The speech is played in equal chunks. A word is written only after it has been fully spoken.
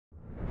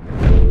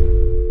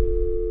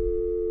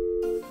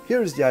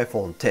Here is the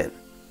iPhone X,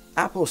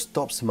 Apple's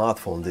top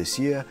smartphone this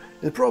year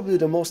and probably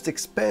the most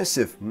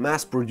expensive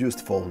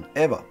mass-produced phone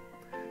ever.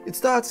 It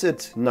starts at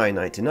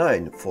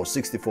 $999 for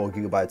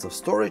 64GB of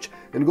storage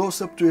and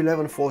goes up to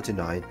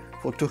 $1149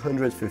 for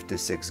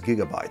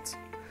 256GB.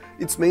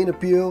 Its main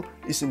appeal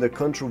is in the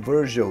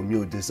controversial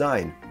new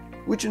design,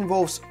 which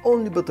involves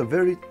only but a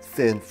very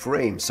thin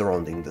frame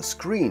surrounding the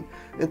screen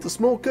and a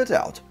small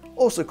cutout,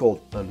 also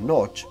called a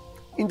notch,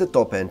 in the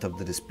top end of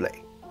the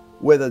display.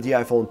 Whether the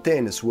iPhone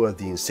X is worth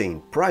the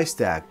insane price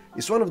tag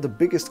is one of the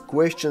biggest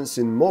questions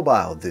in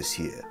mobile this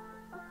year.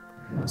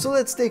 So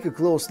let's take a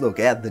close look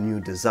at the new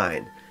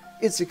design.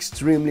 It's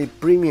extremely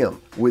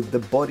premium, with the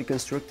body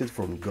constructed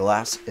from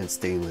glass and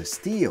stainless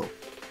steel.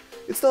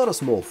 It's not a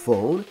small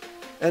phone,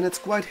 and it's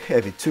quite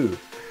heavy too,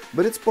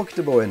 but it's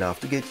pocketable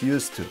enough to get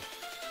used to.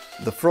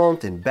 The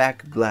front and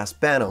back glass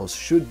panels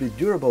should be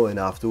durable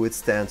enough to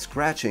withstand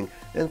scratching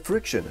and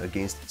friction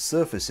against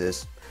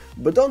surfaces,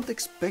 but don't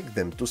expect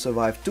them to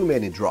survive too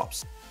many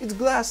drops. It's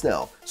glass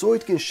now, so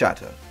it can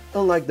shatter,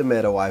 unlike the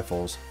metal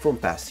iPhones from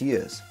past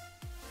years.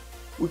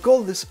 We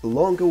call this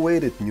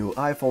long-awaited new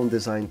iPhone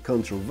design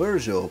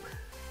controversial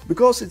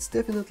because it's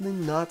definitely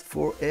not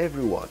for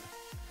everyone.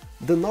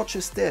 The notch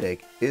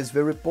aesthetic is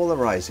very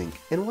polarizing,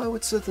 and while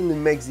it certainly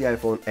makes the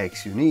iPhone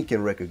X unique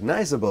and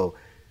recognizable,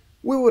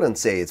 we wouldn't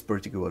say it's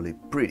particularly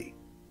pretty.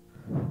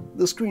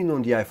 The screen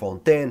on the iPhone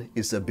X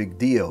is a big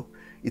deal.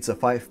 It's a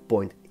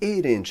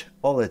 5.8-inch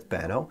OLED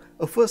panel,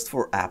 a first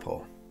for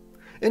Apple.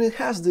 And it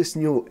has this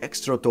new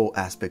extra tall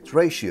aspect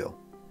ratio.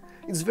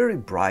 It's very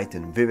bright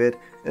and vivid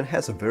and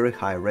has a very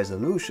high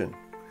resolution.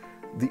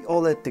 The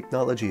OLED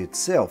technology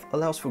itself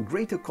allows for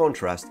greater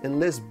contrast and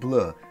less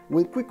blur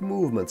when quick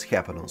movements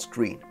happen on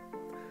screen.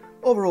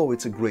 Overall,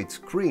 it's a great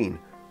screen,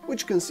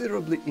 which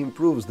considerably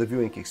improves the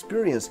viewing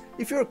experience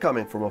if you're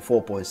coming from a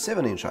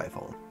 4.7-inch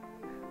iPhone.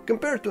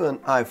 Compared to an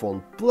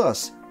iPhone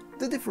Plus,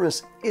 the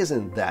difference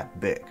isn't that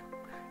big.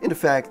 In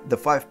fact, the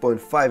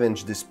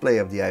 5.5-inch display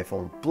of the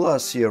iPhone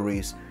Plus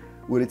series,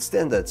 with its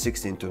standard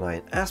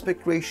 16:9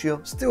 aspect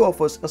ratio, still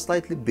offers a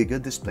slightly bigger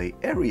display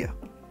area.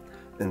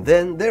 And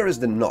then there is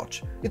the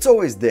notch. It's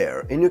always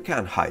there and you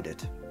can't hide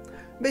it.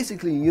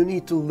 Basically, you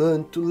need to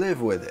learn to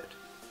live with it.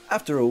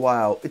 After a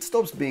while, it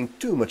stops being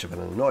too much of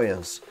an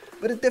annoyance,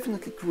 but it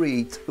definitely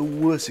creates a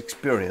worse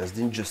experience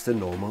than just a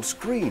normal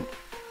screen.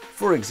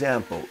 For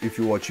example, if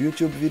you watch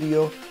YouTube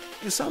video,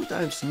 you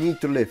sometimes need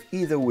to live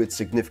either with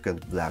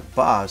significant black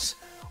bars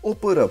or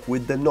put up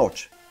with the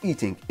notch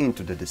eating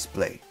into the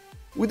display.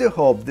 We do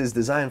hope this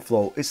design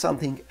flaw is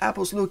something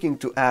Apple's looking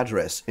to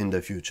address in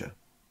the future.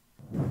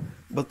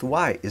 But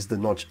why is the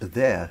notch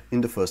there in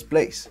the first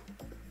place?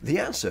 The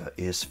answer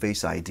is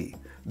Face ID,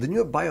 the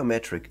new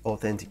biometric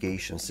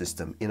authentication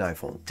system in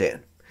iPhone X.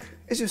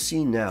 As you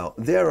see now,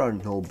 there are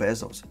no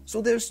bezels,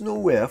 so there's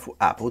nowhere for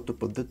Apple to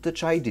put the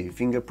Touch ID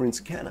fingerprint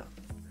scanner.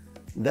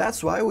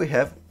 That's why we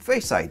have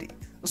Face ID,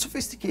 a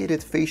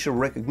sophisticated facial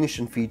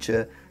recognition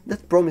feature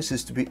that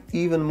promises to be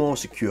even more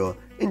secure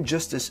and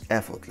just as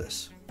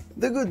effortless.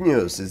 The good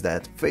news is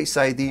that Face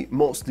ID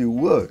mostly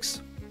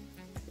works.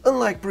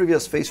 Unlike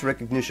previous face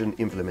recognition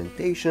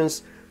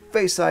implementations,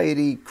 Face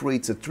ID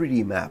creates a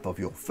 3D map of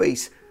your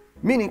face,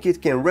 meaning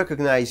it can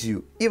recognize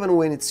you even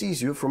when it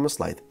sees you from a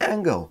slight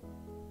angle,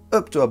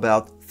 up to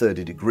about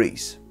 30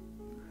 degrees.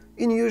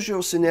 In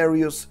usual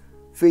scenarios,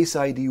 Face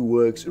ID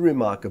works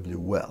remarkably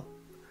well.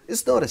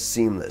 It's not as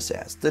seamless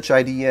as Touch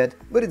ID yet,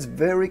 but it's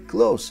very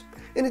close,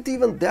 and it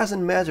even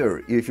doesn't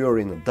matter if you're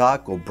in a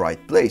dark or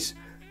bright place.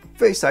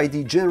 Face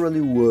ID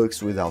generally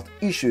works without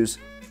issues,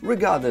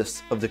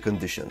 regardless of the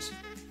conditions.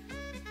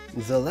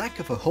 The lack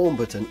of a home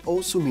button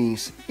also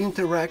means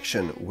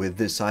interaction with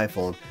this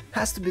iPhone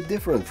has to be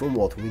different from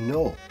what we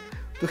know.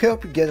 To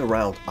help you get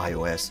around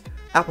iOS,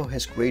 Apple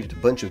has created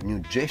a bunch of new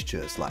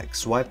gestures like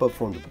swipe up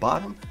from the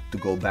bottom to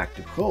go back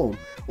to home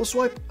or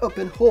swipe up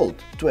and hold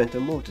to enter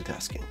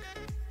multitasking.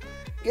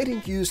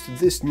 Getting used to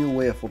this new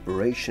way of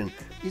operation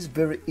is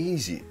very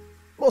easy,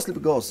 mostly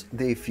because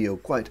they feel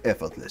quite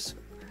effortless.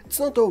 It's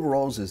not all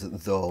roses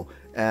though,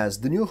 as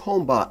the new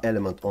home bar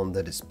element on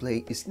the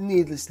display is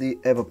needlessly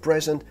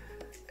ever-present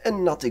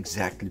and not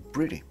exactly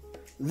pretty.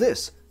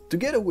 This,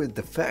 together with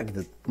the fact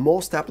that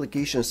most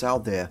applications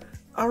out there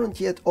aren't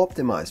yet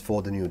optimized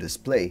for the new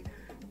display,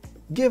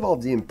 give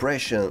off the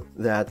impression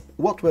that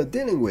what we're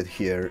dealing with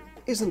here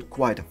isn't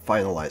quite a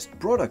finalized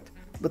product,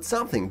 but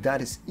something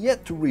that is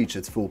yet to reach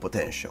its full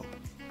potential.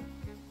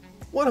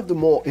 One of the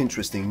more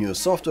interesting new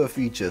software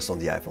features on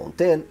the iPhone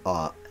X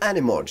are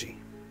Animoji.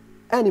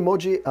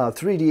 Animoji are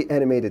 3D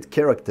animated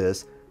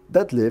characters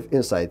that live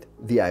inside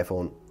the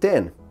iPhone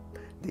X.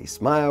 They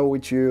smile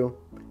with you,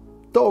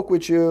 talk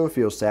with you,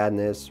 feel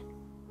sadness,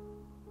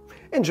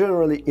 and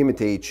generally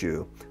imitate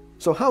you.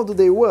 So how do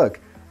they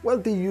work? Well,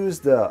 they use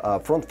the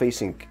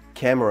front-facing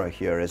camera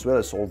here, as well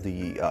as all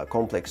the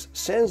complex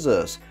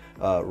sensors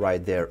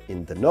right there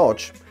in the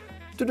notch,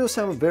 to do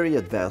some very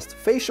advanced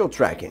facial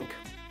tracking.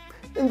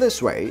 In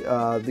this way,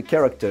 the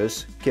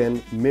characters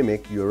can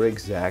mimic your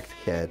exact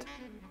head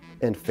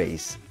and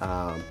face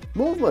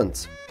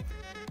movements.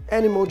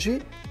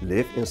 Animoji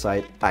live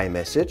inside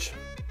iMessage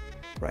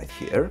right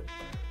here.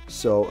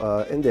 So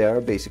and they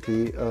are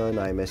basically an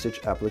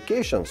iMessage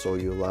application, so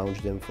you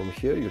launch them from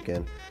here. You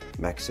can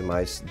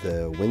maximize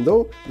the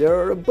window. There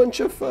are a bunch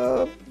of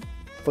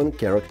fun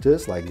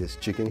characters like this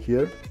chicken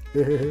here.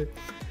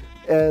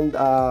 And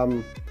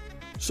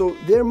so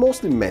they're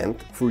mostly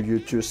meant for you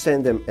to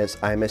send them as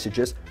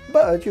iMessages,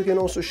 but you can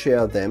also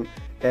share them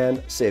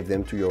and save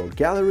them to your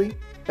gallery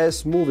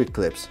as movie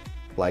clips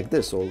like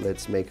this. So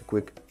let's make a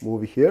quick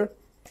movie here.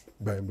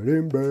 Bam,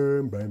 bam,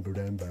 bam, bam,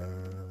 bam,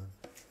 bam.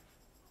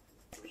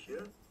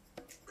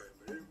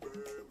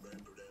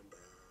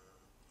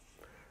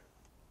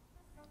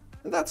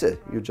 And that's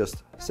it. You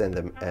just send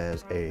them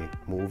as a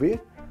movie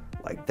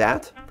like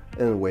that,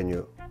 and when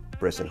you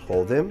press and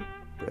hold them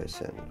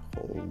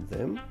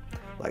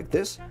like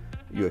this,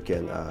 you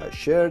can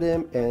share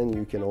them, and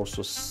you can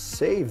also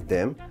save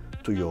them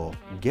to your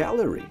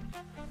gallery.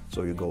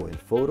 So you go in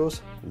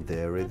photos,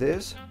 there it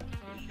is,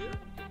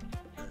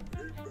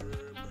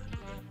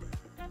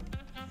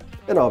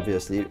 and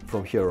obviously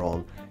from here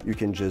on you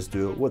can just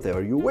do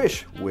whatever you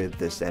wish with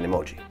this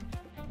Animoji.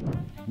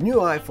 New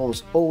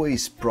iPhones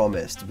always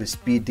promised with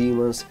speed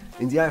demons,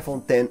 and the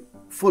iPhone X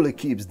fully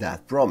keeps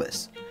that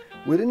promise.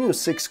 With a new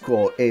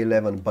 6-core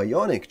A11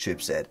 Bionic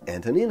chipset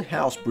and an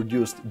in-house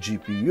produced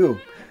GPU,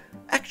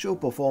 actual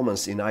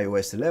performance in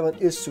iOS 11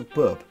 is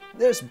superb.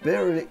 There's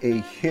barely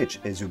a hitch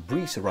as you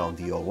breeze around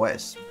the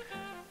OS.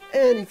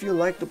 And if you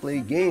like to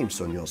play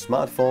games on your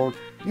smartphone,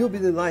 you'll be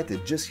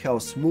delighted just how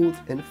smooth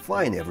and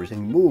fine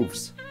everything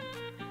moves.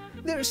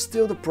 There's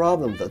still the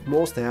problem that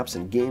most apps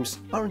and games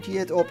aren't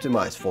yet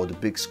optimized for the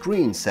big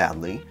screen,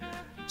 sadly,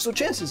 so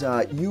chances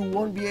are you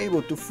won't be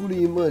able to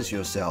fully immerse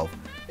yourself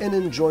and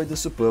enjoy the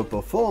superb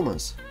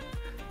performance.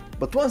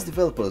 But once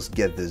developers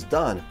get this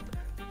done,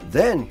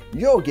 then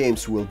your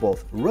games will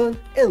both run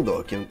and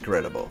look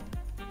incredible.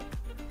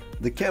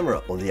 The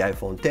camera on the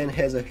iPhone X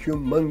has a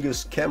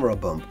humongous camera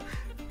bump,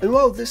 and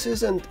while this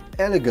isn't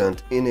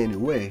elegant in any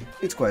way,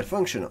 it's quite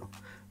functional.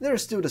 There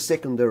is still the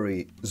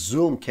secondary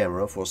zoom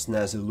camera for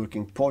snazzy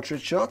looking portrait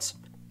shots,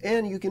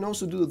 and you can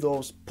also do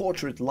those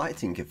portrait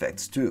lighting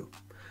effects too.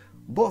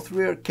 Both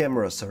rear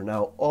cameras are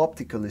now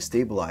optically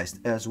stabilized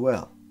as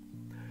well.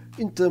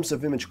 In terms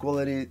of image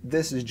quality,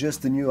 this is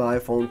just the new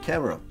iPhone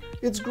camera.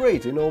 It's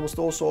great in almost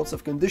all sorts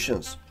of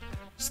conditions,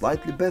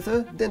 slightly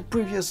better than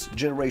previous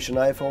generation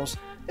iPhones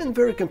and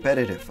very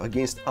competitive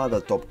against other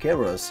top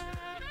cameras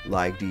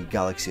like the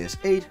Galaxy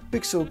S8,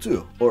 Pixel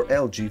 2 or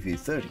LG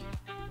V30.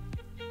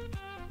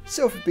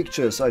 Selfie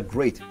pictures are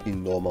great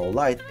in normal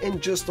light and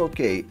just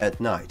okay at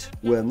night,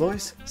 where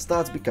noise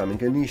starts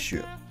becoming an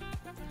issue.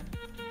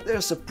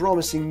 There's a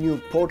promising new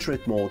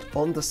portrait mode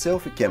on the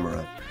selfie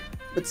camera,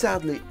 but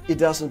sadly it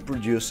doesn't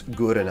produce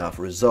good enough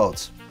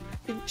results.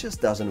 It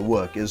just doesn't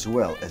work as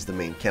well as the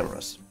main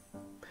cameras.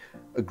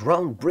 A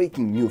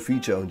groundbreaking new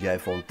feature on the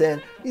iPhone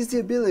X is the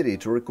ability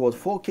to record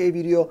 4K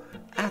video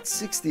at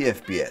 60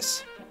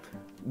 FPS.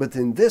 But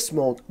in this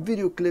mode,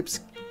 video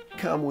clips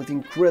come with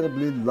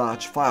incredibly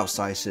large file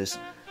sizes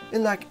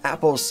and lack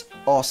Apple's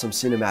awesome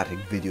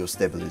cinematic video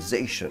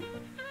stabilization.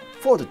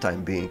 For the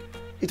time being,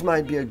 it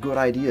might be a good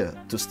idea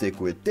to stick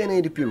with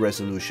 1080p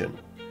resolution.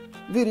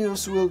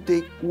 Videos will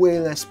take way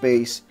less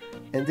space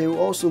and they will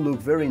also look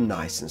very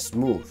nice and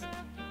smooth.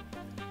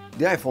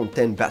 The iPhone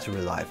X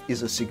battery life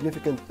is a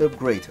significant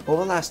upgrade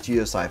over last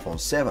year's iPhone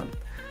 7.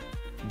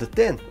 The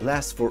X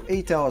lasts for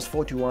 8 hours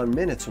 41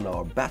 minutes on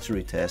our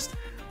battery test,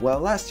 while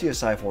last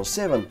year's iPhone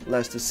 7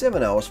 lasted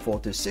 7 hours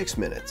 46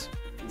 minutes.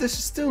 This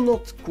is still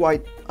not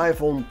quite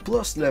iPhone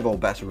Plus level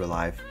battery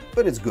life,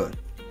 but it's good.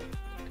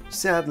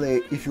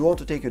 Sadly, if you want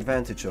to take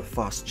advantage of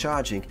fast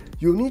charging,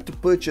 you'll need to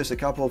purchase a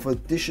couple of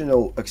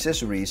additional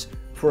accessories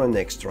for an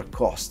extra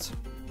cost.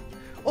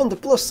 On the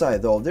plus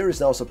side though, there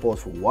is now support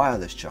for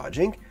wireless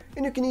charging,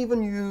 and you can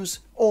even use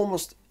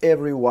almost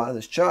every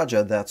wireless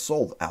charger that's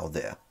sold out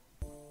there.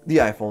 The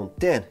iPhone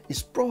X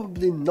is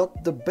probably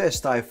not the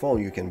best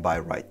iPhone you can buy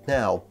right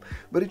now,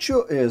 but it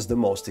sure is the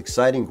most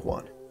exciting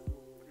one.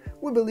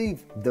 We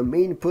believe the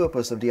main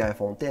purpose of the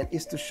iPhone X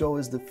is to show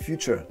us the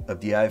future of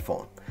the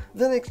iPhone,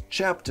 the next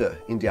chapter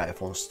in the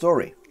iPhone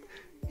story.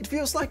 It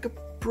feels like a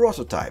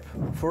prototype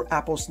for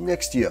Apple's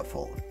next year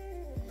phone.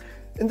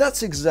 And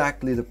that's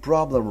exactly the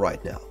problem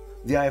right now.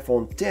 The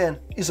iPhone X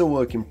is a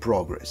work in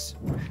progress,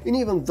 and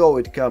even though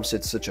it comes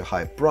at such a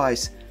high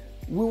price,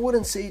 we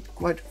wouldn't say it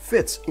quite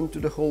fits into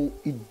the whole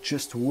 "it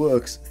just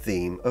works"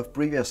 theme of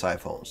previous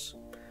iPhones.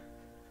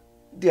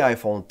 The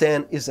iPhone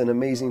X is an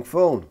amazing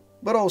phone,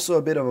 but also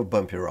a bit of a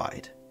bumpy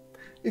ride.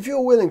 If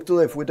you're willing to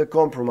live with the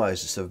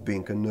compromises of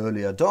being an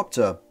early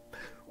adopter,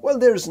 well,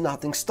 there's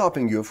nothing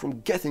stopping you from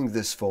getting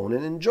this phone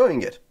and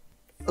enjoying it,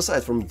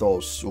 aside from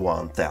those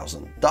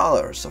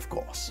 $1,000, of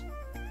course.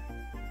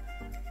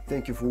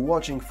 Thank you for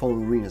watching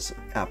PhoneArena's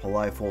Apple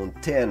iPhone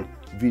X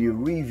video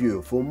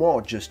review. For more,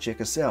 just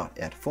check us out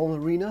at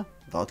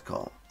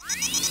PhoneArena.com.